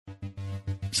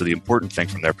So the important thing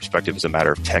from their perspective is a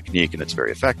matter of technique, and it's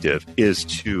very effective, is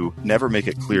to never make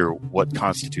it clear what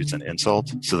constitutes an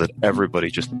insult so that everybody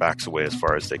just backs away as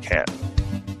far as they can.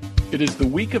 It is the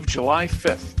week of July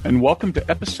 5th, and welcome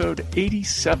to episode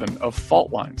 87 of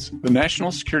Fault Lines, the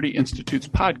National Security Institute's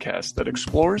podcast that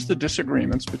explores the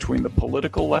disagreements between the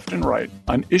political left and right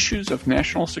on issues of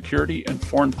national security and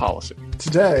foreign policy.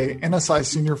 Today, NSI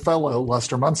Senior Fellow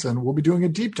Lester Munson will be doing a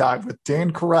deep dive with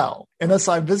Dan Carell,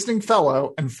 NSI Visiting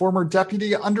Fellow and former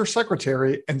Deputy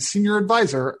Undersecretary and Senior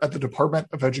Advisor at the Department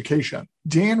of Education.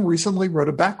 Dan recently wrote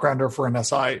a backgrounder for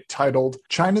NSI titled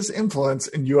China's Influence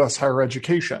in U.S. Higher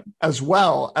Education, as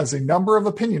well as a number of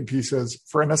opinion pieces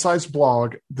for NSI's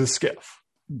blog, The Skiff.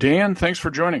 Dan, thanks for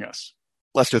joining us.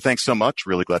 Lester, thanks so much.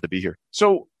 Really glad to be here.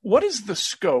 So what is the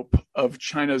scope of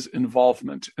China's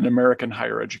involvement in American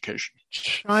higher education?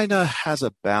 China has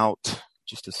about,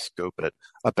 just to scope it,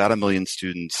 about 1 million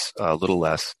students, a little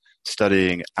less,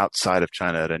 studying outside of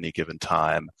China at any given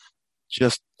time.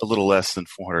 Just a little less than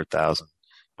 400,000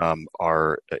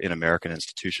 are in American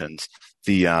institutions.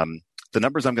 The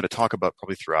numbers I'm going to talk about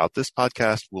probably throughout this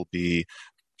podcast will be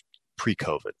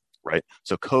pre-COVID, right?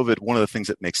 So COVID, one of the things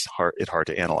that makes it hard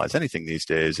to analyze anything these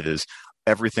days is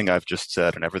everything I've just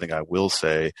said and everything I will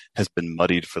say has been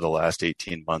muddied for the last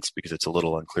 18 months because it's a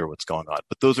little unclear what's going on.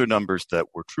 But those are numbers that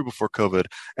were true before COVID,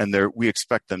 and we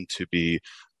expect them to be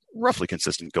roughly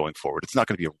consistent going forward. It's not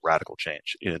going to be a radical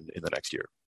change in the next year.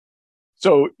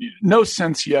 So no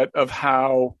sense yet of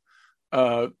how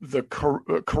the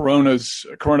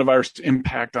coronavirus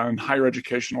impact on higher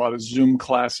education, a lot of Zoom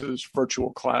classes,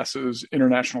 virtual classes,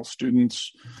 international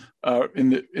students in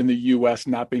the U.S.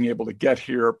 not being able to get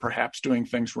here, perhaps doing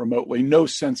things remotely. No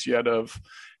sense yet of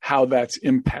how that's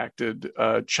impacted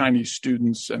Chinese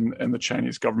students and the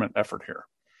Chinese government effort here.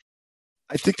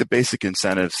 I think the basic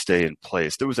incentives stay in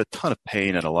place. There was a ton of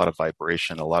pain and a lot of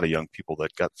vibration, a lot of young people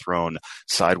that got thrown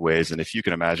sideways. And if you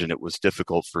can imagine, it was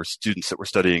difficult for students that were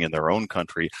studying in their own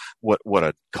country. What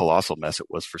a colossal mess it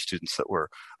was for students that were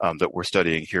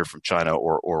studying here from China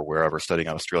or wherever, studying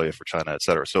in Australia for China, et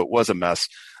cetera. So it was a mess.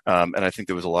 And I think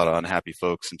there was a lot of unhappy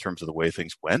folks in terms of the way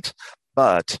things went.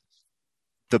 But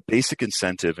the basic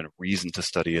incentive and reason to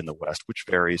study in the West, which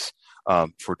varies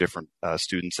for different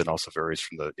students and also varies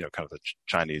from the kind of the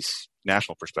Chinese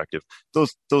national perspective,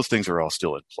 those things are all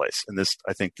still in place. And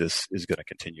I think this is going to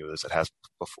continue as it has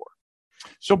before.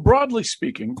 So broadly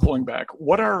speaking, pulling back,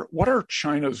 what are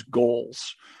China's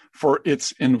goals for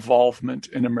its involvement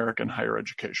in American higher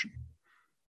education?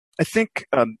 I think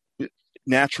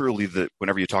naturally,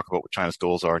 whenever you talk about what China's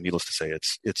goals are, needless to say,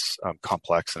 it's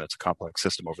complex, and it's a complex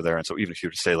system over there. And so even if you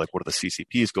were to say, like, what are the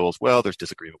CCP's goals? Well, there's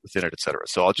disagreement within it, et cetera.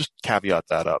 So I'll just caveat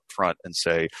that up front and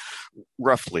say,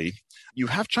 roughly, you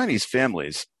have Chinese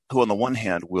families who on the one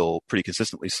hand will pretty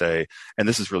consistently say, and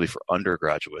this is really for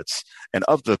undergraduates, and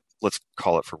of the, let's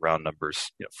call it for round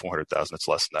numbers, 400,000, it's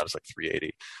less than that, it's like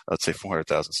 380. Let's say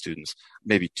 400,000 students,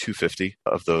 maybe 250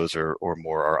 of those or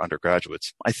more are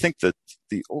undergraduates. I think that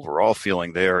the overall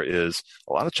feeling there is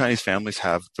a lot of Chinese families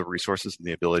have the resources and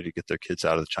the ability to get their kids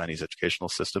out of the Chinese educational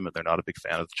system, and they're not a big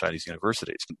fan of the Chinese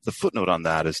universities. The footnote on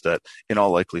that is that in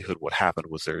all likelihood, what happened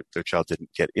was their child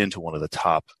didn't get into one of the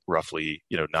top, roughly,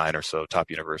 9 or so top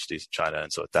universities in China.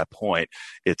 And so at that point,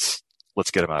 it's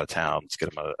let's get them out of town, let's get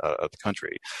them out of the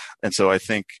country. And so I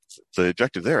think the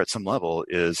objective there at some level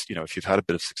is, if you've had a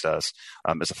bit of success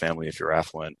as a family, if you're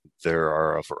affluent, there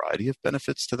are a variety of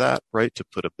benefits to that, right? To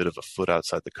put a bit of a foot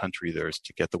outside the country, there's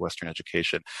to get the Western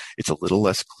education. It's a little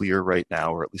less clear right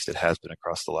now, or at least it has been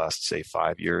across the last, say,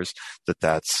 5 years,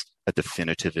 that's a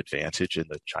definitive advantage in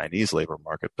the Chinese labor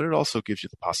market, but it also gives you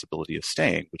the possibility of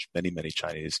staying, which many, many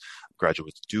Chinese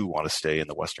graduates do want to stay in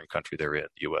the Western country they're in,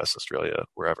 US, Australia,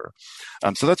 wherever.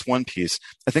 So that's one piece.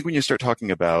 I think when you start talking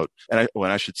about,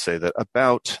 I should say that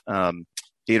about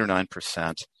 8 or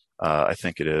 9%, I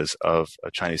think it is, of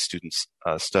Chinese students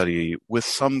study with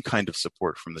some kind of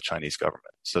support from the Chinese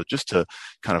government. So just to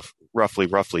kind of roughly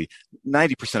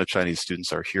 90% of Chinese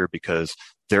students are here because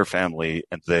their family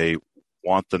and they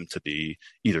want them to be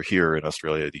either here in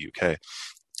Australia or the UK.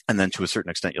 And then to a certain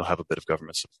extent, you'll have a bit of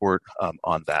government support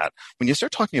on that. When you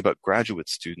start talking about graduate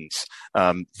students,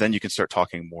 then you can start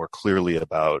talking more clearly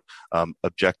about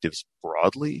objectives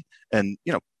broadly. And,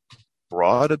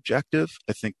 broad objective,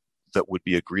 I think that would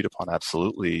be agreed upon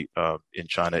absolutely in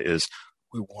China is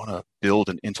we want to build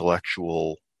an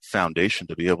intellectual foundation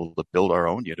to be able to build our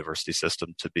own university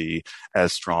system to be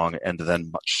as strong and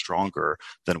then much stronger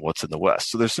than what's in the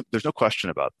West. So there's no question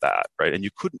about that, right? And you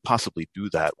couldn't possibly do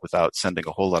that without sending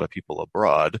a whole lot of people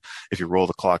abroad. If you roll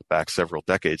the clock back several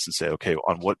decades and say, okay,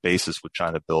 on what basis would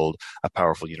China build a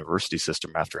powerful university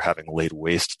system after having laid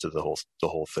waste to the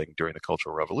whole thing during the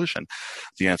Cultural Revolution?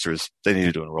 The answer is they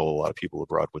needed to enroll a lot of people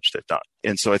abroad, which they've done.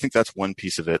 And so I think that's one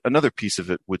piece of it. Another piece of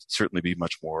it would certainly be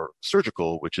much more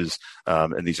surgical, which is,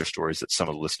 and these are stories that some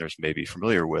of the listeners may be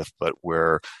familiar with, but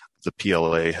where the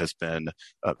PLA has been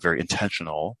very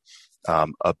intentional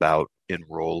about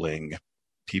enrolling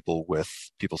people with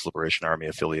People's Liberation Army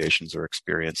affiliations or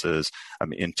experiences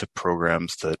into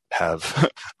programs that have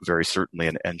very certainly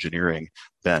an engineering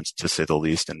bent, to say the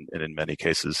least, and in many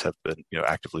cases have been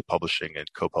actively publishing and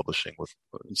co-publishing with,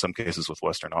 in some cases, with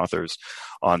Western authors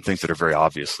on things that are very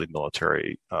obviously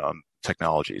military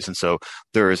technologies. And so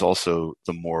there is also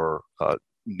the more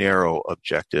narrow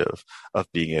objective of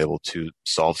being able to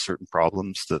solve certain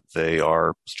problems that they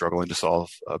are struggling to solve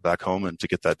back home, and to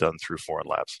get that done through foreign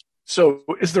labs. So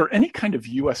is there any kind of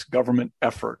U.S. government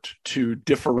effort to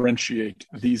differentiate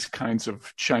these kinds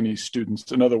of Chinese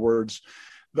students? In other words,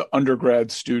 the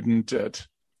undergrad student at,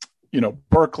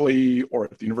 Berkeley or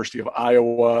at the University of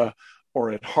Iowa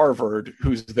or at Harvard,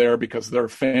 who's there because their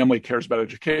family cares about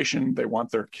education. They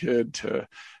want their kid to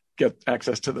get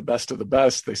access to the best of the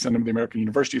best. They send them to the American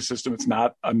university system. It's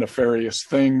not a nefarious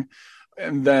thing.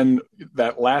 And then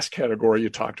that last category you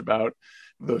talked about,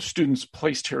 the students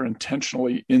placed here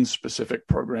intentionally in specific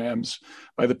programs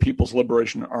by the People's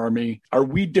Liberation Army. Are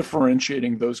we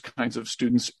differentiating those kinds of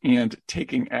students and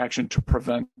taking action to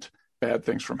prevent bad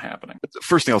things from happening? The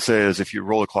first thing I'll say is, if you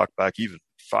roll the clock back even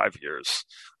 5 years,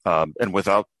 and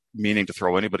without meaning to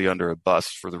throw anybody under a bus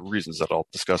for the reasons that I'll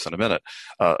discuss in a minute,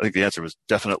 I think the answer was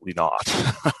definitely not.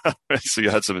 So you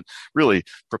had some really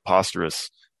preposterous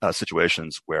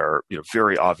situations where,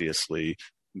 very obviously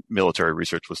military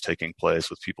research was taking place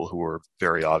with people who were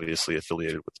very obviously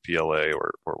affiliated with the PLA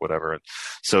or whatever. And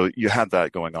so you had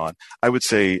that going on. I would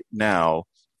say now,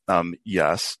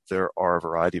 yes, there are a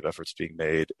variety of efforts being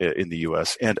made in the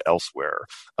U.S. and elsewhere.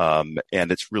 And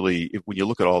it's really, when you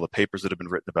look at all the papers that have been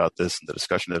written about this and the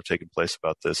discussion that have taken place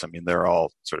about this, they're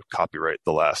all sort of copyright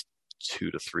the last 2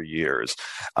 to 3 years.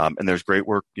 And there's great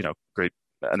work, great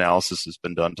analysis has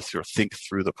been done to sort of think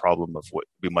through the problem of what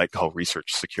we might call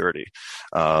research security.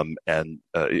 And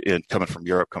coming from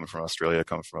Europe, coming from Australia,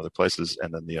 coming from other places,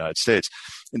 and then the United States.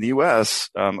 In the US,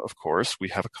 of course, we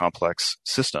have a complex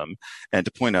system. And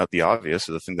to point out the obvious,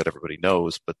 or the thing that everybody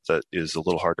knows, but that is a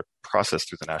little hard to process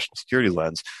through the national security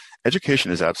lens,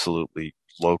 education is absolutely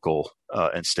local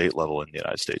and state level in the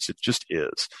United States. It just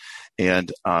is.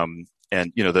 And I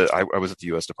was at the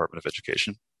U.S. Department of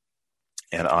Education,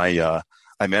 and I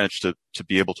managed to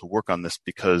be able to work on this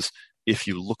because if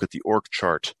you look at the org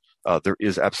chart, there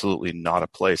is absolutely not a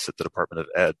place at the Department of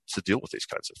Ed to deal with these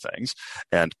kinds of things.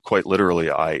 And quite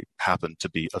literally, I happened to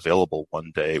be available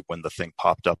one day when the thing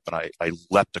popped up, and I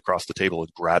leapt across the table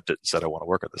and grabbed it and said, I want to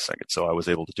work on this thing. And so I was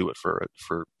able to do it for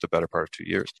the better part of 2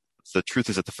 years. The truth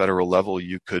is, at the federal level,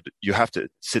 you have to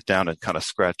sit down and kind of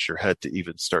scratch your head to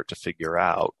even start to figure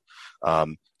out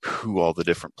who all the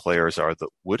different players are that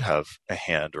would have a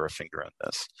hand or a finger in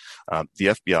this. The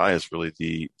FBI is really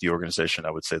the organization,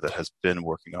 I would say, that has been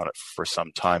working on it for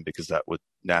some time, because that would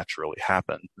naturally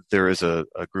happen. There is a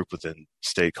group within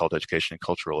state called Education and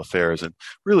Cultural Affairs, and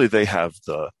really they have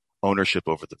the ownership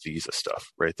over the visa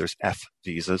stuff, right? There's F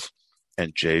visas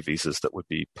and J visas that would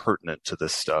be pertinent to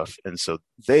this stuff. And so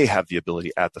they have the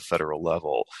ability at the federal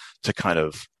level to kind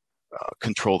of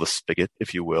control the spigot,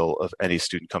 if you will, of any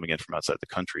student coming in from outside the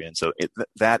country. And so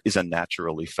that is a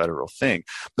naturally federal thing.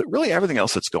 But really everything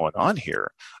else that's going on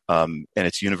here, and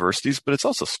it's universities, but it's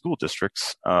also school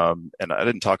districts. And I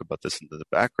didn't talk about this in the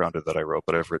backgrounder that I wrote,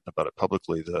 but I've written about it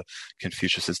publicly. The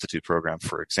Confucius Institute program,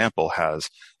 for example, has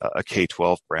a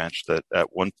K-12 branch that at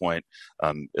one point,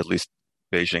 at least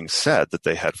Beijing said that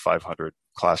they had 500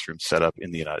 classrooms set up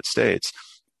in the United States.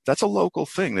 That's a local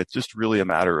thing. That's just really a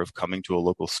matter of coming to a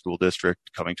local school district,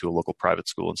 coming to a local private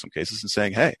school in some cases, and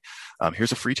saying, hey,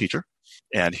 here's a free teacher,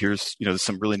 and here's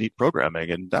some really neat programming.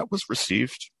 And that was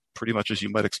received pretty much as you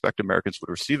might expect Americans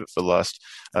would receive it for the last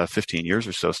 15 years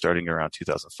or so, starting around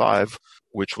 2005,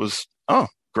 which was, oh,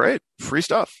 great, free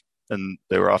stuff. And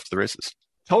they were off to the races.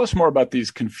 Tell us more about these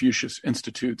Confucius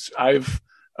Institutes. I've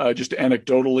just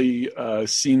anecdotally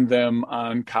seen them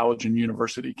on college and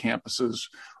university campuses.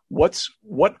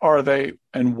 What are they,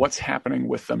 and what's happening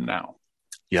with them now?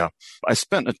 Yeah, I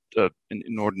spent an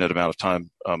inordinate amount of time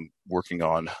working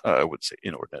on, I would say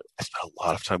inordinate. I spent a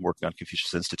lot of time working on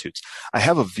Confucius Institutes. I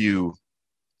have a view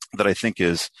that I think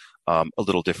is a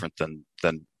little different than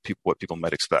what people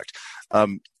might expect.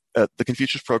 The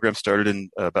Confucius program started in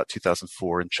about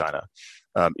 2004 in China.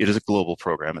 It is a global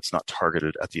program. It's not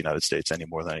targeted at the United States any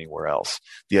more than anywhere else.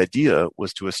 The idea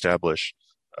was to establish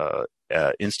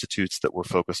institutes that were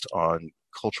focused on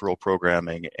cultural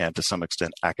programming and to some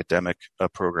extent academic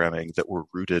programming that were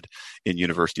rooted in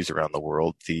universities around the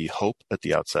world. The hope at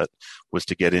the outset was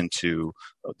to get into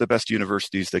the best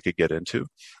universities they could get into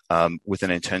with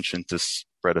an intention to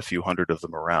spread a few hundred of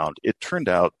them around. It turned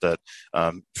out that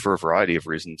for a variety of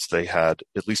reasons, they had,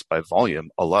 at least by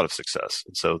volume, a lot of success.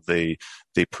 And so they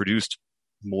produced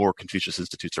more Confucius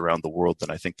Institutes around the world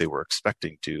than I think they were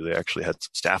expecting to. They actually had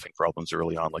some staffing problems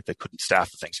early on, like they couldn't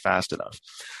staff things fast enough.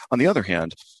 On the other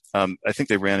hand, I think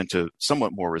they ran into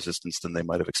somewhat more resistance than they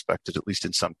might have expected, at least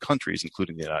in some countries,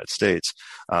 including the United States,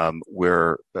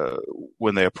 where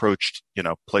when they approached,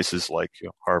 places like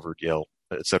Harvard, Yale,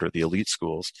 et cetera, the elite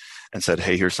schools, and said,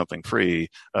 hey, here's something free,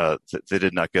 they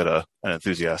did not get an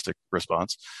enthusiastic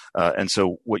response. And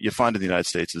so what you find in the United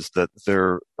States is that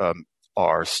there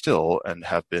are still and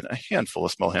have been a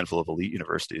small handful of elite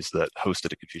universities that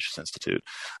hosted a Confucius Institute.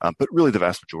 But really the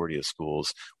vast majority of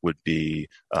schools would be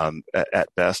at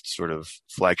best sort of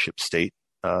flagship state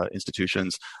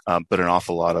institutions, but an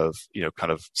awful lot of,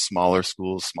 kind of smaller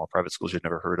schools, small private schools you'd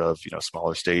never heard of,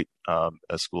 smaller state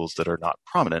schools that are not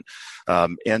prominent.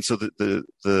 And so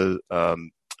the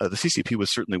CCP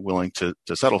was certainly willing to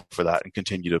settle for that and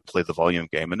continue to play the volume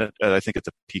game. And I think at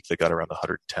the peak, they got around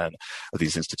 110 of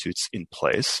these institutes in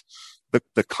place.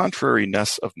 The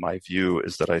contrariness of my view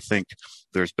is that I think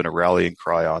there's been a rallying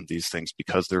cry on these things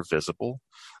because they're visible,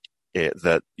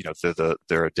 that,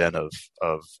 they're a den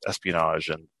of espionage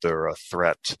and they're a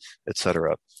threat, et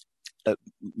cetera.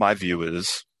 My view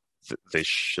is that they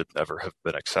should never have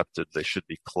been accepted. They should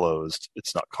be closed.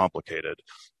 It's not complicated.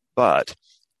 But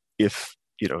if,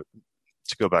 to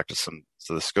go back to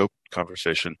the scope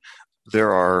conversation,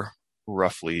 there are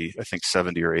roughly, I think,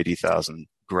 70 or 80,000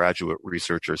 graduate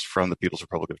researchers from the People's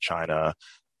Republic of China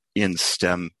in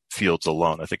STEM fields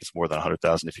alone. I think it's more than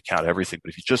 100,000 if you count everything. But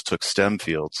if you just took STEM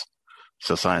fields,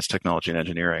 so science, technology, and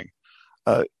engineering,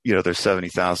 there's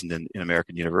 70,000 in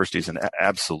American universities, and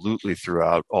absolutely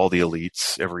throughout all the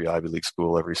elites, every Ivy League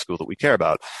school, every school that we care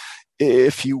about.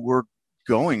 If you were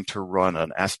going to run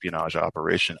an espionage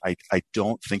operation, I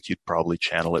don't think you'd probably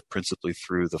channel it principally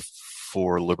through the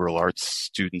 4 liberal arts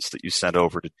students that you sent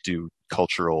over to do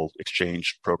cultural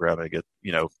exchange programming at,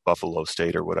 Buffalo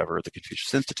State or whatever, the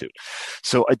Confucius Institute.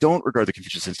 So I don't regard the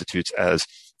Confucius Institutes as,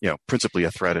 principally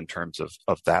a threat in terms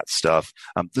of that stuff.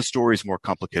 The story is more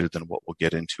complicated than what we'll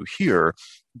get into here,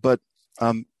 but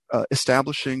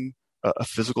establishing a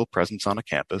physical presence on a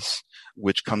campus,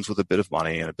 which comes with a bit of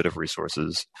money and a bit of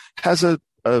resources, has a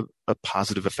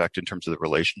positive effect in terms of the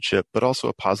relationship, but also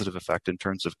a positive effect in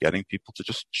terms of getting people to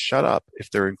just shut up if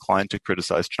they're inclined to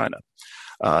criticize China.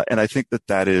 And I think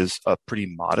that is a pretty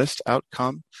modest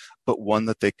outcome, but one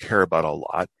that they care about a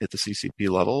lot at the CCP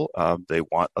level. They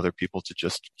want other people to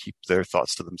just keep their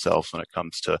thoughts to themselves when it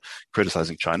comes to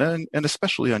criticizing China, and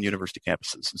especially on university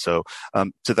campuses. And so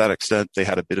to that extent, they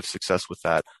had a bit of success with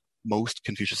that. Most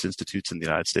Confucius Institutes in the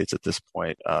United States at this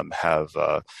point have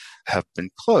been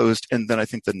closed. And then I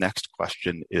think the next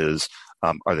question is,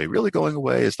 are they really going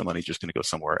away? Is the money just going to go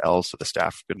somewhere else? Are the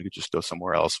staff going to just go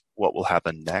somewhere else? What will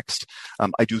happen next?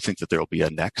 I do think that there will be a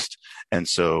next. And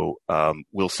so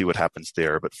we'll see what happens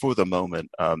there. But for the moment,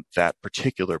 that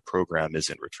particular program is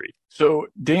in retreat. So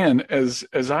Dan, as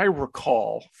I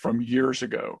recall from years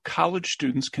ago, college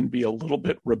students can be a little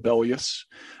bit rebellious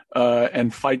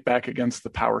and fight back against the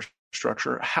power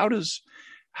structure. How does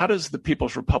the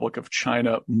People's Republic of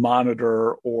China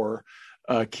monitor or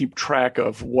keep track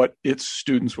of what its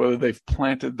students, whether they've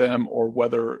planted them or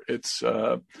whether it's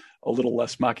a little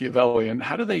less Machiavellian?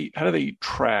 How do they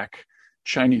track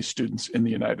Chinese students in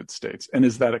the United States? And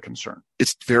is that a concern?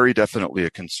 It's very definitely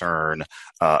a concern.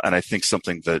 And I think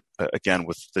something that, again,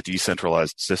 with the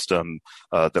decentralized system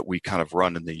that we kind of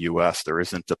run in the U.S.,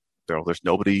 there's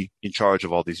nobody in charge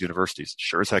of all these universities.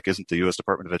 Sure as heck isn't the U.S.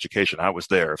 Department of Education. I was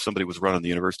there. If somebody was running the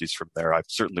universities from there, I'm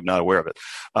certainly not aware of it.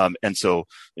 And so,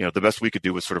 the best we could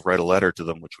do was sort of write a letter to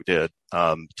them, which we did,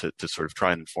 to sort of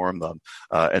try and inform them.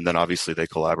 And then obviously they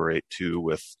collaborate too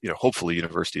with, hopefully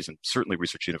universities, and certainly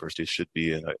research universities should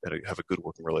be have a good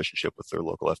working relationship with their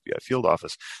local FBI field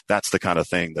office. That's the kind of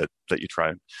thing that you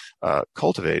try and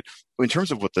cultivate. In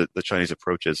terms of what the Chinese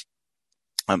approach is,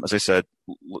 as I said,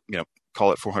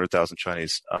 call it 400,000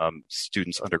 Chinese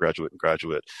students, undergraduate and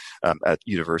graduate, at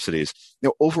universities.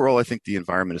 Overall, I think the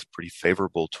environment is pretty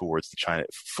favorable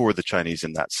for the Chinese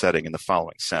in that setting in the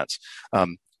following sense.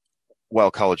 while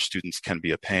college students can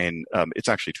be a pain, it's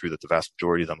actually true that the vast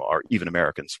majority of them are, even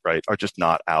Americans, right, are just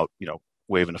not out,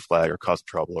 waving a flag or causing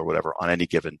trouble or whatever on any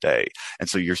given day. And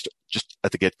so you're just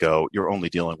at the get-go, you're only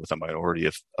dealing with a minority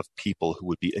of people who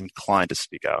would be inclined to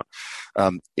speak out.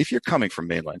 If you're coming from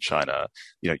mainland China,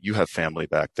 you have family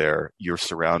back there, you're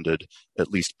surrounded at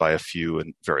least by a few,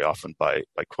 and very often by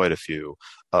quite a few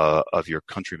of your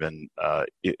countrymen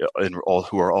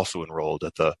who are also enrolled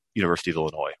at the University of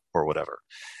Illinois or whatever.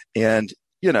 And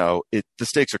the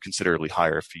stakes are considerably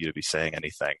higher for you to be saying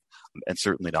anything, and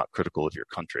certainly not critical of your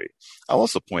country. I'll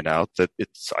also point out that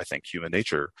it's, I think, human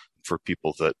nature for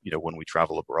people that, when we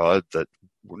travel abroad, that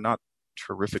we're not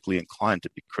terrifically inclined to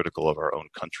be critical of our own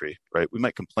country, right? We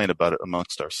might complain about it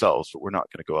amongst ourselves, but we're not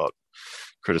going to go out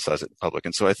and criticize it in public.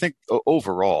 And so I think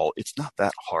overall, it's not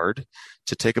that hard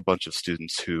to take a bunch of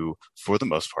students who, for the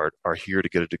most part, are here to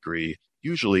get a degree,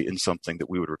 usually in something that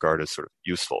we would regard as sort of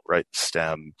useful, right?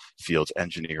 STEM fields,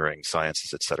 engineering,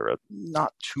 sciences, et cetera.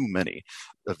 Not too many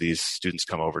of these students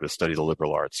come over to study the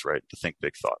liberal arts, right? To think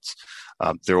big thoughts.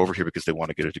 They're over here because they want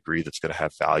to get a degree that's going to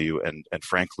have value and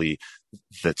frankly,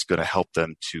 that's going to help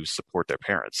them to support their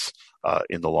parents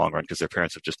in the long run, because their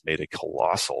parents have just made a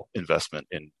colossal investment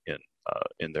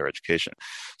in their education.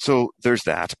 So there's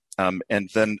that. And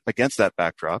then against that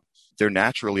backdrop, there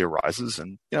naturally arises,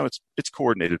 and it's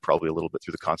coordinated probably a little bit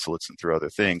through the consulates and through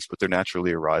other things, but there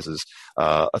naturally arises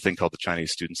a thing called the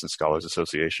Chinese Students and Scholars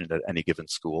Association at any given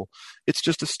school. It's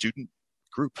just a student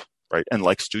group, right? And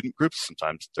like student groups,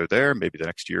 sometimes they're there, maybe the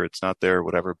next year it's not there,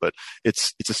 whatever, but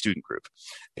it's a student group.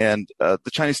 And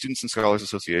the Chinese Students and Scholars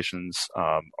Associations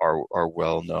are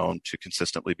well known to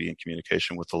consistently be in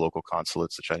communication with the local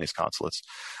consulates, the Chinese consulates,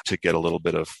 to get a little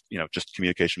bit of, just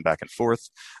communication back and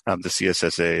forth. The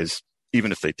CSSAs,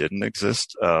 even if they didn't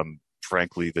exist,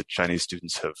 frankly, the Chinese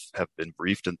students have been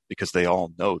briefed, and because they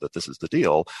all know that this is the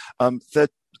deal, that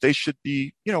they should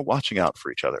be, watching out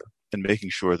for each other and making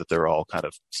sure that they're all kind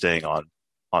of staying on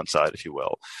side, if you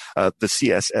will. The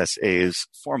CSSAs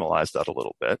formalized that a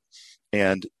little bit.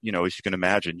 And, as you can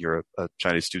imagine, you're a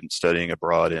Chinese student studying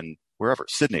abroad in wherever,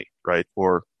 Sydney, right?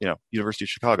 Or, University of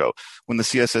Chicago. When the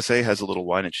CSSA has a little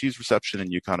wine and cheese reception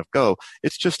and you kind of go,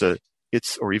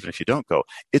 or even if you don't go,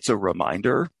 it's a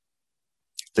reminder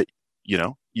that,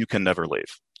 you can never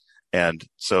leave. And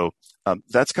so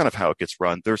that's kind of how it gets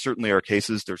run. There certainly are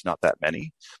cases, there's not that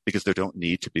many, because there don't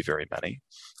need to be very many,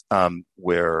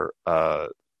 where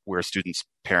students'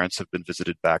 parents have been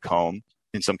visited back home,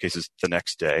 in some cases the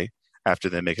next day, after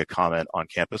they make a comment on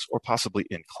campus or possibly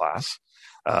in class.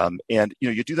 And,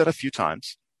 you do that a few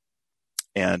times.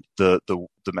 And the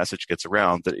message gets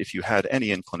around that if you had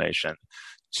any inclination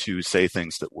to say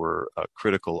things that were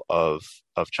critical of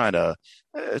China,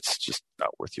 it's just not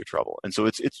worth your trouble. And so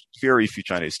it's very few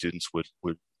Chinese students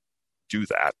would do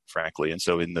that, frankly. And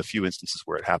so in the few instances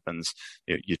where it happens,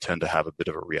 you tend to have a bit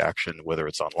of a reaction, whether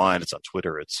it's online, it's on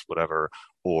Twitter, it's whatever,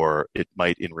 or it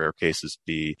might, in rare cases,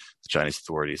 be the Chinese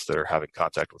authorities that are having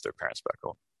contact with their parents back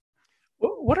home.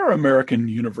 What are American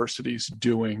universities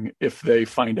doing if they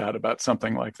find out about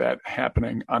something like that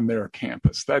happening on their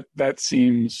campus? That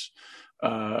seems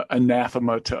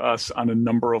anathema to us on a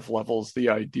number of levels. The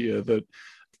idea that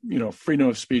freedom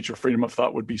of speech or freedom of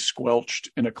thought would be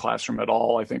squelched in a classroom at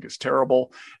all, I think, is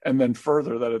terrible. And then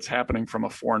further, that it's happening from a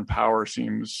foreign power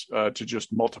seems to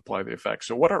just multiply the effects.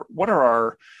 So what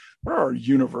are our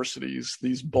universities,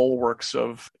 these bulwarks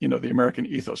of the American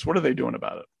ethos? What are they doing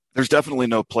about it? There's definitely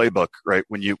no playbook, right?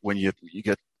 When you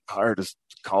get hired as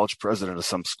college president of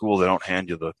some school, they don't hand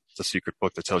you the secret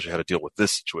book that tells you how to deal with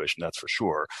this situation, that's for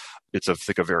sure. It's, I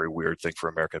think, a very weird thing for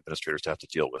American administrators to have to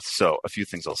deal with. So a few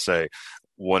things I'll say.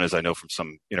 One is, I know from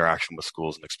some interaction with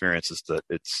schools and experiences that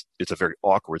it's a very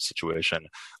awkward situation,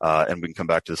 and we can come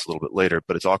back to this a little bit later,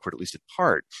 but it's awkward, at least in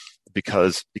part,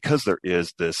 because there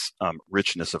is this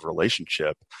richness of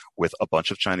relationship with a bunch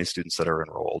of Chinese students that are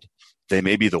enrolled. They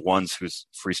may be the ones whose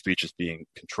free speech is being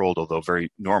controlled, although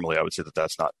very normally I would say that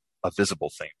that's not a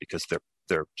visible thing, because they're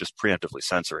just preemptively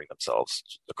censoring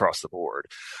themselves across the board.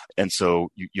 And so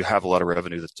you have a lot of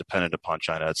revenue that's dependent upon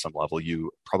China at some level.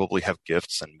 You probably have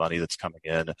gifts and money that's coming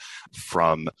in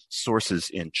from sources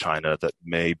in China that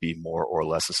may be more or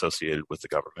less associated with the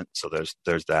government. So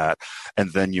there's that.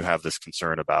 And then you have this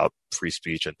concern about free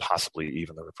speech and possibly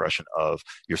even the repression of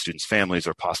your students' families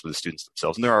or possibly the students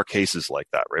themselves. And there are cases like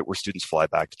that, right, where students fly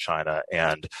back to China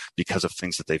and because of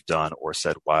things that they've done or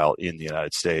said while in the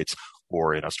United States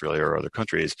or in Australia or other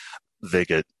countries, they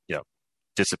get,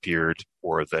 disappeared,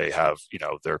 or they have,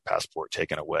 their passport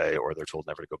taken away, or they're told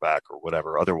never to go back, or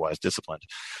whatever, otherwise disciplined.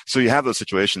 So you have those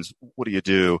situations. What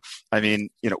do? I mean,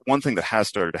 one thing that has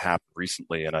started to happen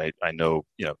recently, and I know,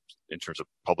 in terms of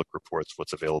public reports,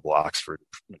 what's available, Oxford,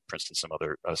 Princeton, some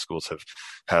other schools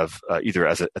have either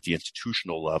at the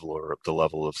institutional level or at the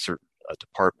level of certain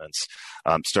departments,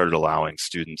 started allowing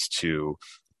students to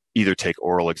either take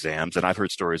oral exams. And I've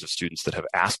heard stories of students that have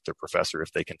asked their professor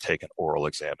if they can take an oral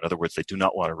exam. In other words, they do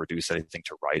not want to reduce anything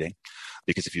to writing,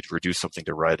 because if you reduce something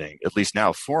to writing, at least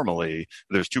now formally,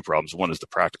 there's two problems. One is the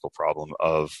practical problem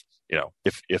of,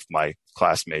 if my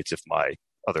classmates, if my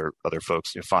other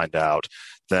folks find out,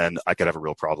 then I could have a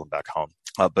real problem back home.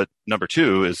 But number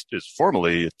two is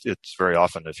formally, it's very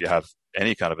often, if you have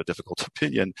any kind of a difficult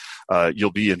opinion,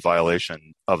 you'll be in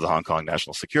violation of the Hong Kong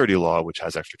national security law, which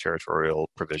has extraterritorial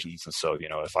provisions. And so,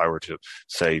 if I were to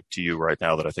say to you right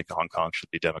now that I think Hong Kong should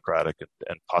be democratic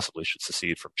and possibly should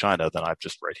secede from China, then I've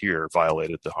just right here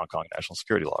violated the Hong Kong national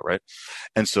security law, right?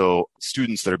 And so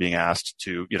students that are being asked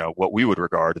to, what we would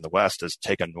regard in the West as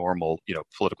take a normal,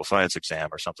 political science exam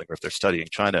or something, or if they're studying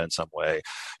China in some way,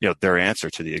 their answer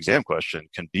to the exam question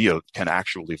can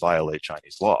actually violate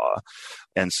Chinese law.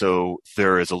 And so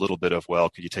there is a little bit of, well,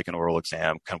 could you take an oral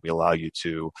exam? Can we allow you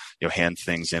to, hand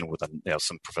things in with,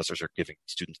 some professors are giving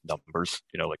students numbers,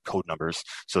 like code numbers,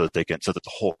 so that the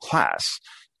whole class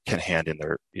can hand in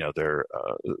their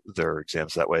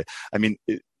exams that way. I mean,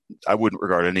 I wouldn't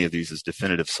regard any of these as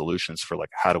definitive solutions for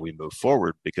how do we move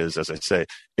forward? Because as I say,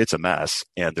 it's a mess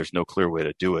and there's no clear way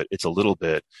to do it. It's a little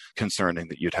bit concerning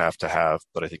that you'd have to have,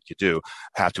 but I think you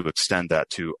have to extend that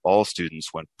to all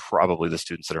students, when probably the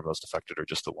students that are most affected are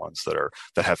just the ones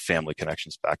that have family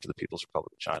connections back to the People's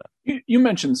Republic of China. You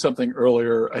mentioned something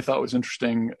earlier I thought was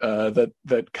interesting,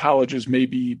 that colleges may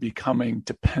be becoming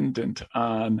dependent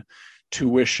on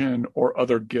tuition or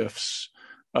other gifts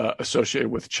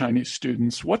associated with Chinese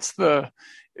students. Are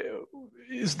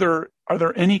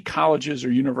there any colleges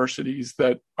or universities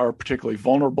that are particularly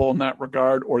vulnerable in that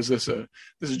regard, or is this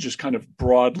is just kind of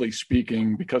broadly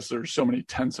speaking, because there's so many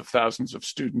tens of thousands of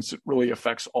students, it really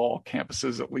affects all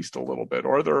campuses at least a little bit?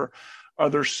 Or are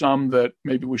there some that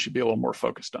maybe we should be a little more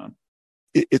focused on?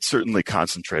 It's certainly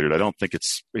concentrated. I don't think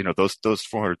it's, those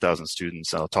 400,000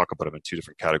 students, and I'll talk about them in two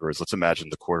different categories. Let's imagine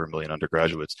the 250,000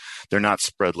 undergraduates. They're not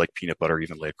spread like peanut butter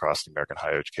evenly across the American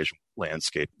higher education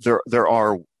landscape. There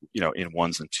are, in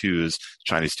ones and twos,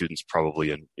 Chinese students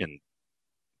probably in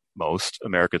most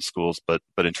American schools, but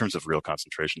in terms of real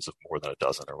concentrations of more than a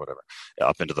dozen or whatever,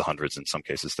 up into the hundreds, in some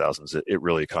cases thousands, it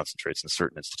really concentrates in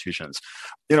certain institutions.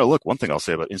 Look, one thing I'll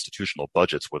say about institutional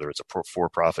budgets, whether it's a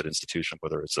for-profit institution,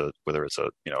 whether it's a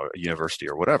a university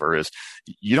or whatever, is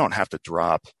you don't have to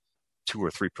drop 2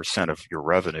 or 3% of your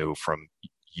revenue from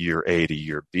year A to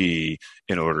year B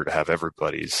in order to have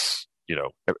everybody's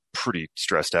pretty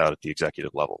stressed out at the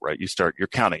executive level, right? You're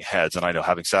counting heads. And I know,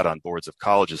 having sat on boards of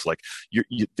colleges,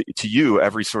 to you,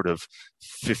 every sort of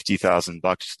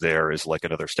 $50,000 there is like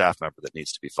another staff member that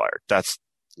needs to be fired. That's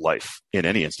life in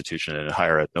any institution, and in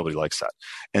higher ed, nobody likes that.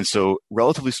 And so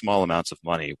relatively small amounts of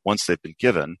money, once they've been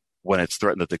given, when it's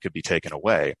threatened that they could be taken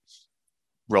away,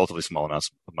 relatively small amounts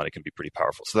of money can be pretty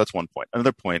powerful. So that's one point.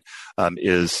 Another point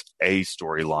is a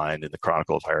storyline in the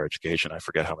Chronicle of Higher Education. I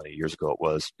forget how many years ago it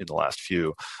was in the last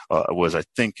few, I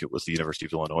think it was the University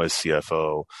of Illinois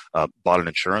CFO bought an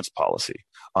insurance policy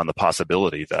on the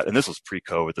possibility that, and this was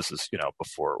pre-COVID, this is,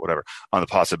 before whatever, on the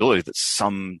possibility that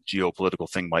some geopolitical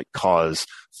thing might cause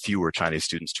fewer Chinese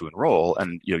students to enroll.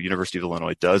 And, University of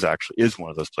Illinois is one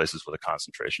of those places with a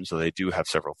concentration. So they do have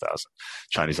several thousand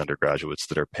Chinese undergraduates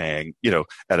that are paying,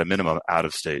 at a minimum,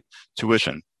 out-of-state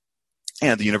tuition.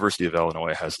 And the University of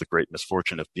Illinois has the great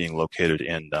misfortune of being located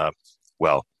in,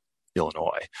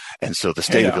 Illinois. And so the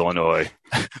state of Illinois,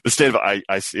 I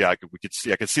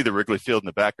could see the Wrigley Field in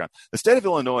the background. The state of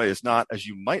Illinois is not, as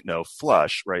you might know,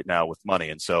 flush right now with money.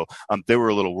 And so they were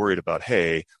a little worried about,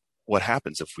 hey, what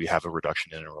happens if we have a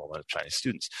reduction in enrollment of Chinese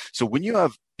students? So when you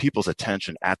have people's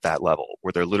attention at that level,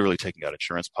 where they're literally taking out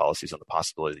insurance policies on the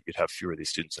possibility that you'd have fewer of these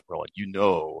students enrolling,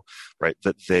 right,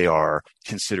 that they are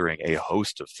considering a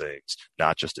host of things,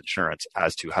 not just insurance,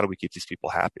 as to how do we keep these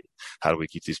people happy? How do we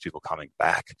keep these people coming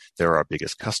back? They're our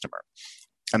biggest customer.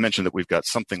 I mentioned that we've got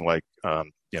something like,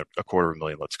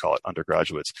 250,000, let's call it,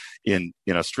 undergraduates. In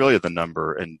Australia, the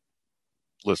number, and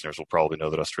listeners will probably know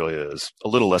that Australia is a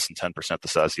little less than 10% the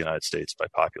size of the United States by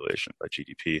population, by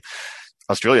GDP.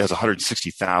 Australia has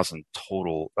 160,000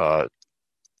 total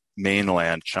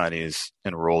mainland Chinese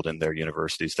enrolled in their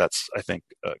universities. That's, I think,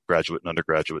 graduate and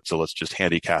undergraduate. So let's just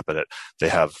handicap it. They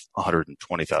have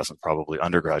 120,000 probably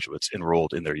undergraduates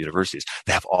enrolled in their universities.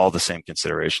 They have all the same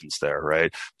considerations there,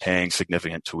 right? Paying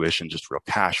significant tuition, just real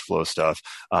cash flow stuff.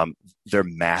 They're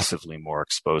massively more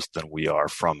exposed than we are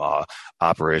from a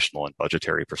operational and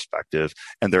budgetary perspective.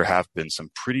 And there have been some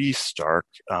pretty stark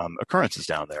occurrences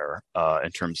down there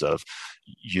in terms of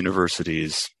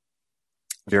universities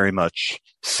very much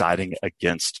siding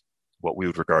against what we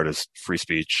would regard as free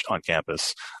speech on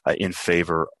campus in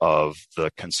favor of the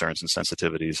concerns and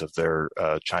sensitivities of their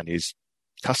Chinese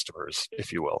customers,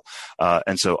 if you will.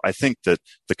 And so I think that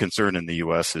the concern in the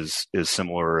U.S. is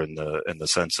similar in the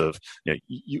sense of,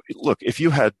 look, if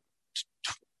you had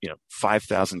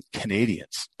 5,000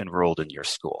 Canadians enrolled in your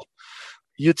school,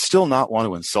 you'd still not want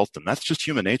to insult them. That's just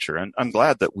human nature, and I'm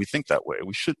glad that we think that way.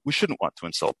 We shouldn't want to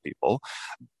insult people.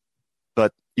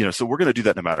 But, so we're going to do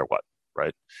that no matter what,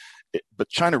 right? But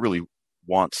China really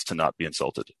wants to not be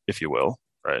insulted, if you will,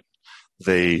 right?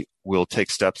 They will take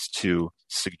steps to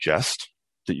suggest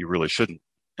that you really shouldn't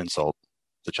insult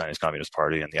the Chinese Communist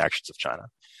Party and the actions of China.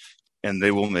 And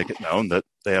they will make it known that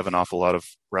they have an awful lot of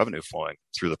revenue flowing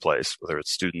through the place, whether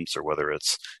it's students or whether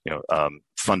it's,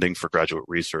 funding for graduate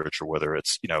research or whether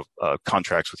it's,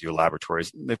 contracts with your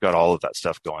laboratories. They've got all of that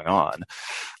stuff going on.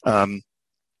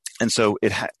 And so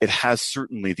it has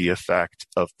certainly the effect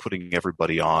of putting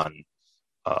everybody on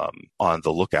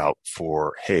the lookout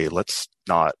for, hey, let's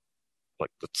not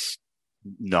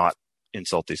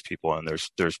insult these people. And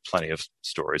there's plenty of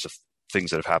stories of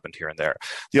things that have happened here and there.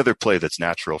 The other play that's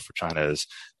natural for China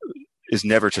is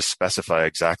never to specify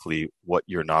exactly what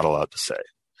you're not allowed to say,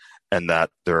 and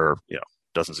that there are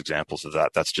dozens of examples of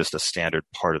that. That's just a standard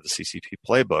part of the CCP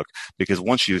playbook, because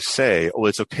once you say, oh,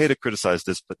 it's okay to criticize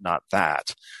this, but not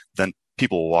that, then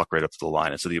people will walk right up to the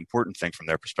line. And so the important thing from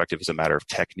their perspective is a matter of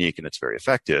technique, and it's very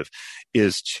effective,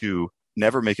 is to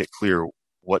never make it clear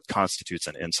what constitutes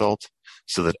an insult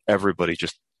so that everybody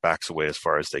just backs away as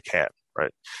far as they can,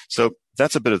 right? So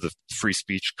that's a bit of the free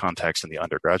speech context and the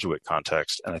undergraduate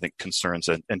context, and I think concerns,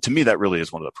 and to me that really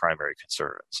is one of the primary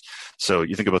concerns. So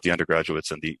you think about the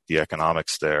undergraduates and the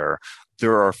economics there.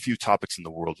 There are a few topics in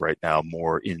the world right now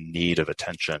more in need of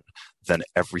attention than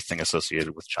everything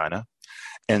associated with China.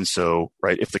 And so,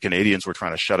 right, if the Canadians were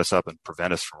trying to shut us up and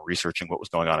prevent us from researching what was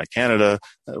going on in Canada,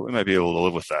 we might be able to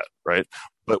live with that, right?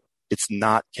 But it's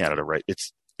not Canada, right?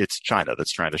 It's China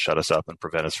that's trying to shut us up and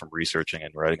prevent us from researching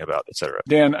and writing about, et cetera.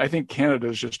 Dan, I think Canada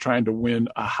is just trying to win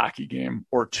a hockey game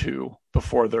or two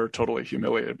before they're totally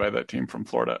humiliated by that team from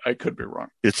Florida. I could be wrong.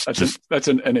 That's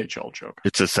an NHL joke.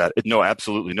 It's a sad. No,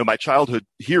 absolutely. No, my childhood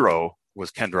hero was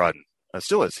Ken Dryden.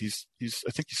 Still is.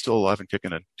 I think he's still alive and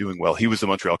kicking and doing well. He was the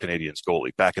Montreal Canadiens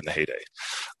goalie back in the heyday.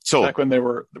 So back when they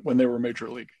were Major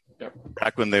League. Yep.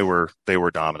 Back when they were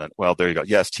dominant. Well, there you go.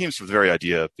 Yes, teams with the very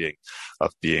idea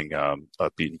of being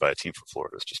beaten by a team from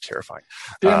Florida is just terrifying.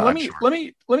 Dan,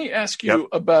 let me ask you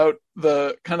about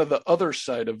the kind of the other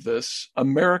side of this.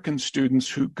 American students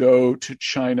who go to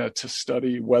China to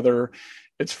study, whether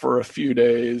it's for a few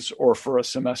days or for a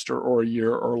semester or a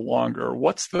year or longer.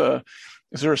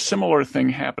 Is there a similar thing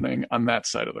happening on that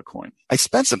side of the coin? I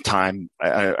spent some time,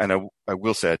 and I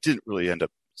will say I didn't really end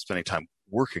up spending time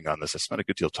working on this. I spent a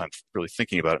good deal of time really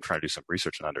thinking about it and trying to do some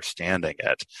research and understanding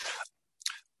it.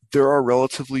 There are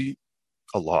relatively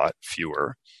a lot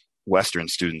fewer Western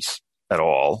students at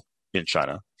all in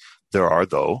China. There are,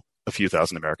 though, a few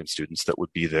thousand American students that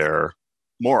would be there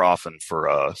more often for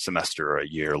a semester or a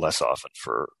year, less often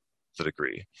for the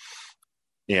degree.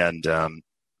 And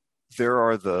there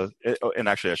are and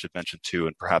actually I should mention too,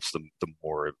 and perhaps the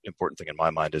more important thing in my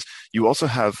mind is you also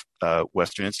have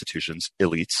Western institutions,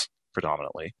 elites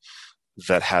predominantly,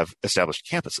 that have established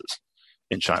campuses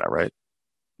in China, right?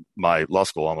 My law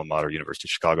school alma mater, University of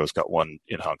Chicago, has got one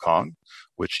in Hong Kong,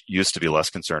 which used to be less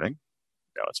concerning.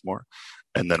 Now it's more.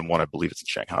 And then one, I believe it's in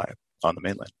Shanghai on the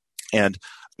mainland. And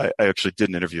I actually did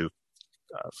an interview,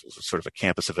 sort of a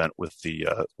campus event with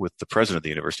the president of the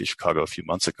University of Chicago a few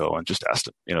months ago, and just asked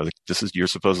him, you're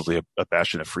supposedly a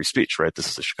bastion of free speech, right? This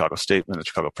is the Chicago Statement, the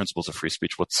Chicago Principles of Free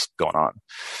Speech. What's going on?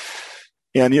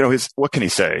 And, what can he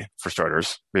say, for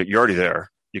starters? You're already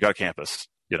there. You got a campus,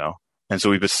 And so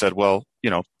we just said, well,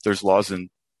 there's laws in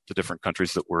the different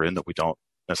countries that we're in that we don't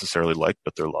necessarily like,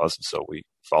 but they're laws, and so we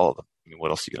follow them. I mean,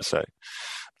 what else are you going to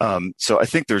say? So I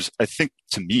think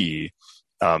to me,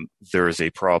 there is a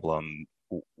problem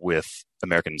with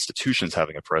American institutions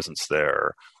having a presence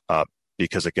there,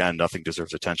 because again, nothing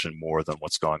deserves attention more than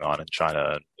what's going on in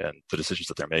China and the decisions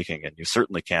that they're making. And you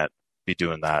certainly can't be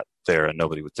doing that there, and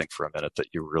nobody would think for a minute that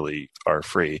you really are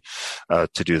free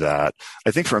to do that.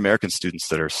 I think for American students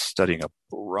that are studying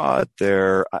abroad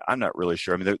there, I'm not really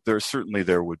sure. I mean,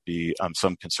 there would be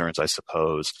some concerns, I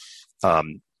suppose,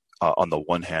 on the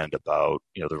one hand about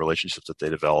the relationships that they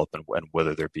develop and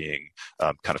whether they're being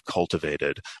kind of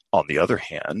cultivated. On the other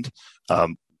hand,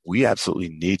 we absolutely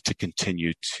need to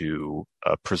continue to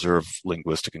preserve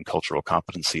linguistic and cultural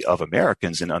competency of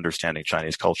Americans in understanding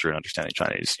Chinese culture and understanding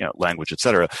Chinese language, et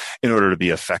cetera, in order to be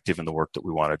effective in the work that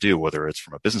we want to do, whether it's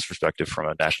from a business perspective, from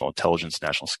a national intelligence,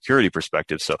 national security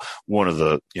perspective. So one of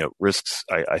the risks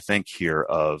I think here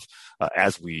of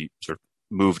as we sort of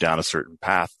move down a certain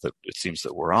path that it seems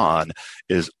that we're on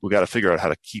is we got to figure out how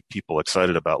to keep people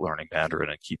excited about learning Mandarin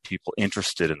and keep people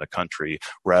interested in the country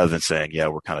rather than saying, yeah,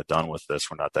 we're kind of done with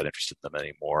this. We're not that interested in them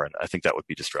anymore. And I think that would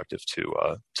be destructive to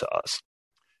us.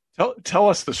 Tell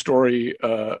us the story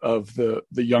of the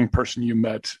young person you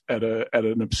met at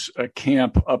a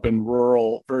camp up in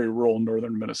very rural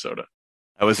northern Minnesota.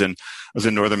 I was in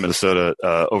northern Minnesota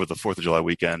over the 4th of July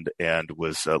weekend and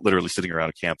was literally sitting around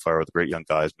a campfire with great young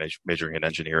guys majoring in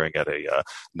engineering at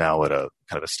now at a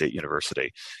kind of a state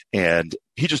university. And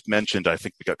he just mentioned, I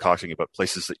think we got talking about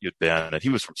places that you'd been, and he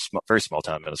was from very small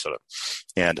town Minnesota.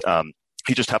 And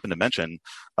he just happened to mention,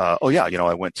 I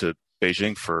went to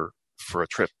Beijing for a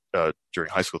trip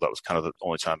during high school. That was kind of the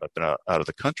only time I've been out of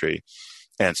the country.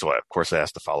 And so, of course, I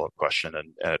asked a follow-up question,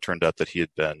 and it turned out that he had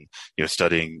been,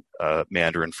 studying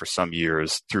Mandarin for some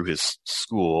years through his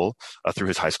school, through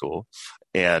his high school,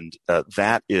 and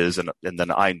that is, and then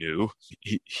I knew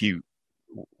he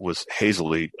was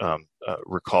hazily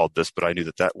recalled this, but I knew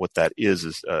that what that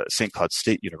is St. Cloud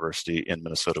State University in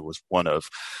Minnesota was one of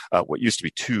what used to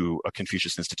be 2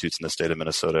 Confucius Institutes in the state of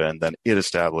Minnesota, and then it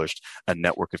established a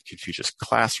network of Confucius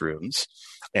classrooms,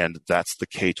 and that's the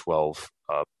K-12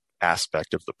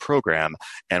 aspect of the program.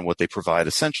 And what they provide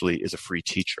essentially is a free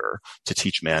teacher to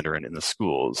teach Mandarin in the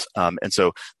schools. And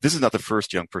so this is not the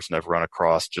first young person I've run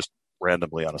across just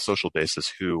randomly on a social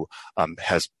basis who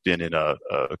has been in a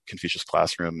Confucius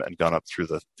classroom and gone up through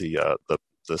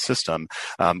the system.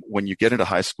 When you get into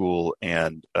high school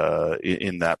and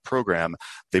in that program,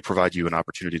 they provide you an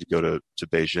opportunity to go to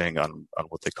Beijing on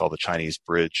what they call the Chinese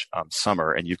Bridge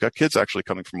summer. And you've got kids actually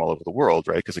coming from all over the world,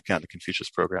 right? Because again, the Confucius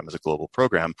program is a global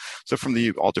program. So from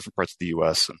all different parts of the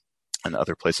U.S. and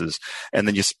other places. And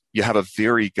then you have a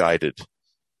very guided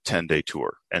 10-day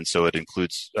tour. And so it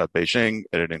includes Beijing,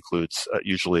 and it includes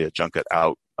usually a junket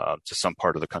out to some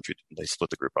part of the country. They split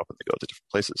the group up and they go to different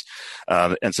places.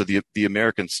 And so the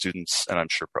American students, and I'm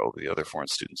sure probably the other foreign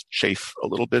students, chafe a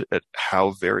little bit at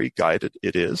how very guided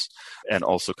it is, and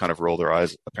also kind of roll their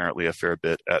eyes apparently a fair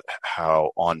bit at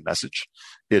how on message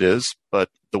it is. But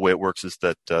the way it works is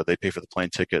that they pay for the plane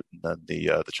ticket, and then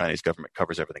the Chinese government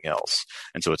covers everything else.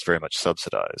 And so it's very much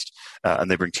subsidized.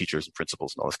 And they bring teachers and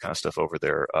principals and all this kind of stuff over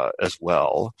there as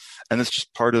well. And it's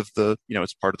just part of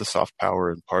it's part of the soft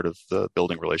power and part of the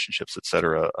building relationships, et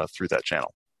cetera, through that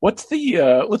channel. What's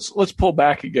the let's pull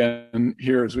back again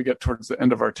here as we get towards the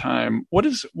end of our time. What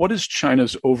is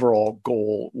China's overall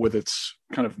goal with its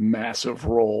kind of massive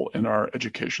role in our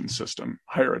education system,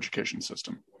 higher education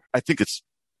system? I think it's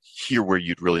here where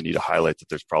you'd really need to highlight that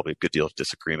there's probably a good deal of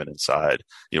disagreement inside,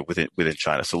 within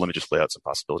China. So let me just lay out some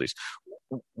possibilities.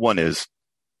 One is,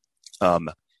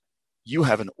 you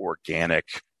have an organic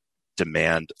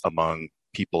demand among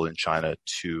people in China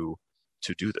to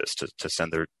do this, to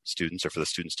send their students, or for the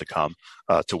students to come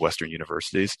to Western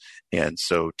universities. And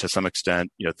so to some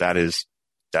extent,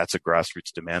 that's a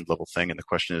grassroots demand level thing. And the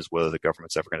question is whether the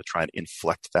government's ever going to try and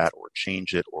inflect that or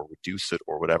change it or reduce it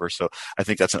or whatever. So I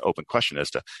think that's an open question as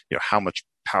to, how much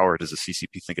power does the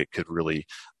CCP think it could really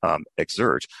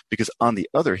exert? Because on the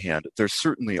other hand, there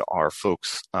certainly are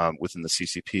folks within the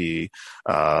CCP,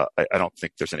 I don't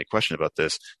think there's any question about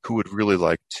this, who would really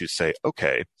like to say,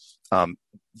 okay,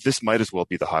 this might as well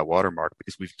be the high water mark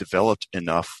because we've developed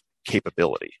enough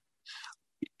capability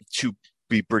to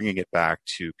be bringing it back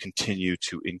to continue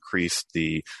to increase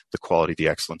the quality, the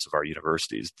excellence of our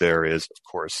universities. There is, of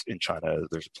course, in China,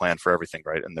 there's a plan for everything,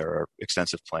 right? And there are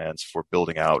extensive plans for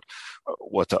building out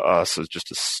what to us is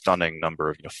just a stunning number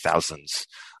of thousands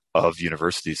of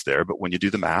universities there. But when you do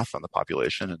the math on the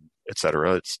population and et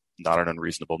cetera, it's not an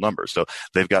unreasonable number. So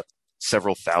they've got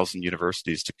several thousand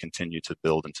universities to continue to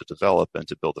build and to develop and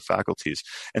to build the faculties.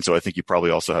 And so I think you probably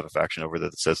also have a faction over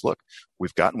there that says, look,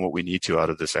 we've gotten what we need to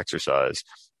out of this exercise.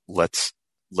 Let's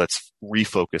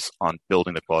refocus on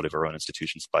building the quality of our own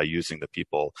institutions by using the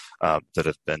people that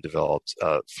have been developed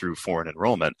through foreign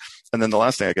enrollment. And then the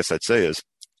last thing I guess I'd say is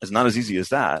not as easy as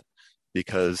that,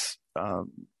 because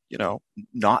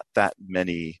not that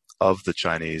many of the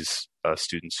Chinese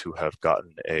students who have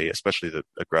gotten especially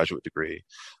a graduate degree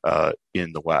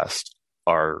in the West,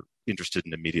 are interested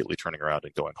in immediately turning around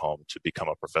and going home to become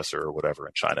a professor or whatever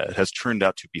in China. It has turned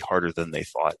out to be harder than they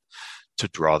thought to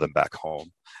draw them back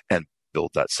home and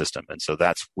build that system. And so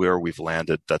that's where we've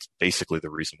landed. That's basically the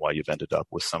reason why you've ended up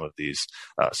with some of these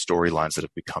storylines that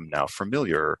have become now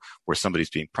familiar, where somebody's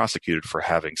being prosecuted for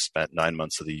having spent 9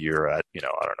 months of the year at,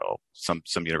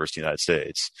 some university in the United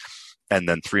States, and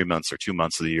then 3 months or 2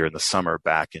 months of the year in the summer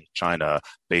back in China,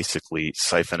 basically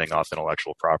siphoning off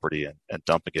intellectual property and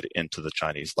dumping it into the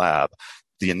Chinese lab.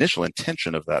 The initial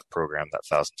intention of that program, that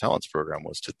Thousand Talents program,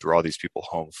 was to draw these people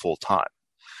home full time.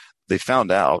 They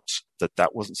found out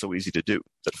that wasn't so easy to do,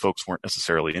 that folks weren't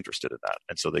necessarily interested in that.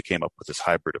 And so they came up with this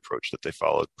hybrid approach that they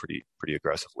followed pretty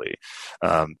aggressively.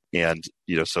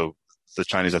 So the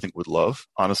Chinese, I think, would love,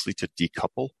 honestly, to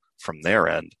decouple from their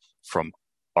end from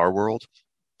our world,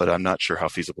 but I'm not sure how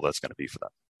feasible that's going to be for them.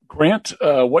 Grant,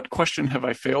 what question have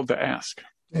I failed to ask?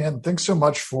 Dan, thanks so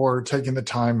much for taking the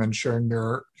time and sharing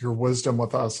your wisdom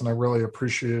with us. And I really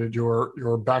appreciated your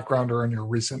backgrounder and your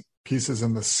recent pieces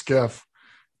in the Skiff.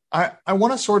 I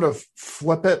want to sort of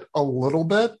flip it a little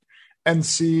bit and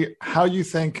see how you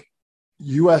think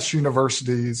U.S.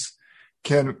 universities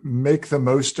can make the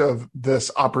most of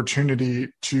this opportunity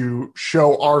to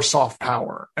show our soft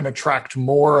power and attract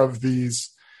more of these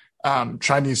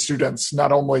Chinese students,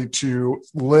 not only to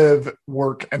live,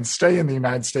 work, and stay in the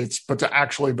United States, but to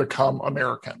actually become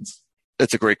Americans.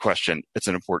 It's a great question. It's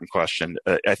an important question.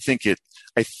 I think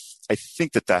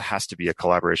that has to be a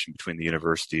collaboration between the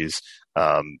universities,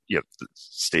 the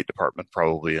State Department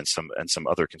probably, and some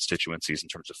other constituencies in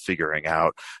terms of figuring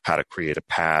out how to create a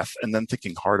path, and then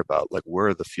thinking hard about like where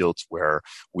are the fields where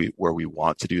we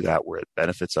want to do that, where it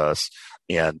benefits us.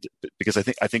 And because I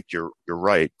think you're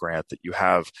right, Grant, that you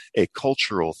have a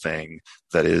cultural thing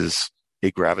that is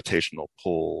a gravitational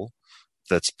pull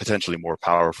that's potentially more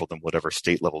powerful than whatever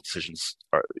state level decisions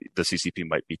the CCP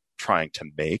might be trying to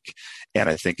make. And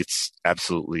I think it's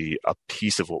absolutely a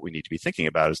piece of what we need to be thinking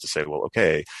about is to say, well,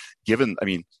 okay,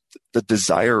 the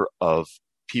desire of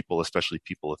people, especially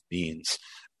people of means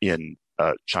in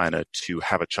China, to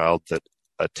have a child that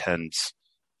attends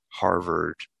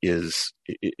Harvard it's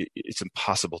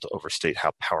impossible to overstate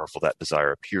how powerful that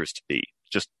desire appears to be,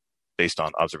 just based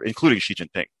on observation, including Xi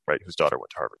Jinping, right, whose daughter went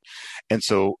to Harvard. And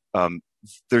so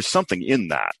there's something in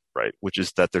that, right, which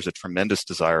is that there's a tremendous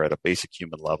desire at a basic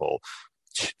human level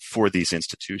for these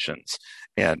institutions.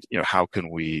 And, how can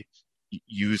we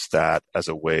use that as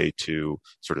a way to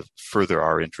sort of further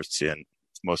our interests in,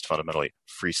 most fundamentally,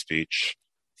 free speech,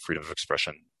 freedom of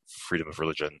expression, freedom of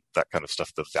religion, that kind of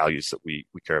stuff, the values that we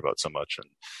care about so much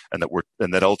and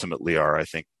that ultimately are, I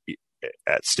think,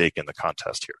 at stake in the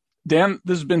contest here. Dan,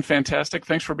 this has been fantastic.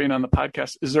 Thanks for being on the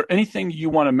podcast. Is there anything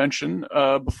you want to mention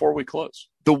before we close?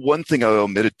 The one thing I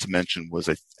omitted to mention was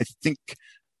I think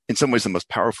in some ways the most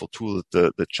powerful tool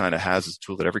that China has is a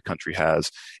tool that every country has.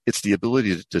 It's the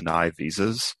ability to deny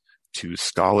visas to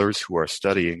scholars who are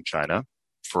studying China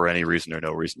for any reason or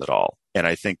no reason at all. And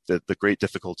I think that the great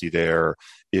difficulty there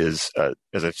is,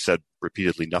 as I've said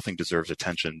repeatedly, nothing deserves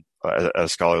attention at a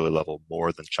scholarly level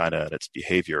more than China and its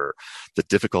behavior. The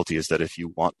difficulty is that if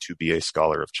you want to be a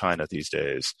scholar of China these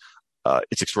days,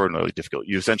 it's extraordinarily difficult.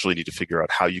 You essentially need to figure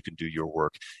out how you can do your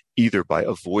work either by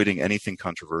avoiding anything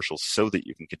controversial so that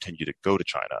you can continue to go to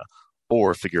China,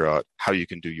 or figure out how you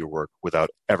can do your work without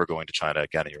ever going to China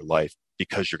again in your life,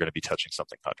 because you're going to be touching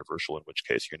something controversial, in which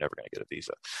case you're never going to get a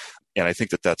visa. And I think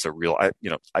that's a real, I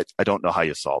don't know how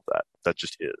you solve that. That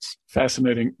just is.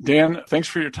 Fascinating. Dan, thanks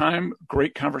for your time.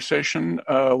 Great conversation.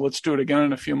 Let's do it again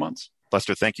in a few months.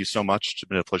 Lester, thank you so much. It's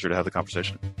been a pleasure to have the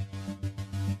conversation.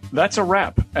 That's a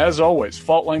wrap. As always,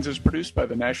 Fault Lines is produced by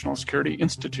the National Security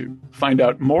Institute. Find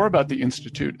out more about the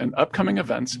Institute and upcoming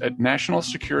events at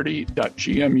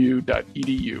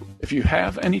nationalsecurity.gmu.edu. If you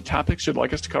have any topics you'd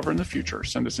like us to cover in the future,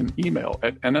 send us an email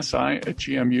at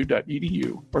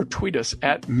nsi@gmu.edu or tweet us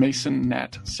at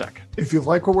MasonNatSec. If you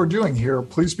like what we're doing here,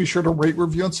 please be sure to rate,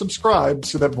 review, and subscribe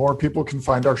so that more people can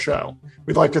find our show.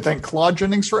 We'd like to thank Claude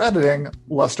Jennings for editing,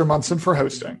 Lester Munson for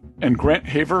hosting, and Grant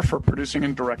Haver for producing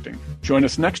and directing. Join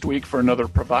us next week for another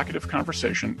provocative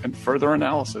conversation and further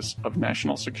analysis of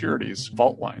national security's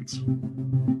fault lines.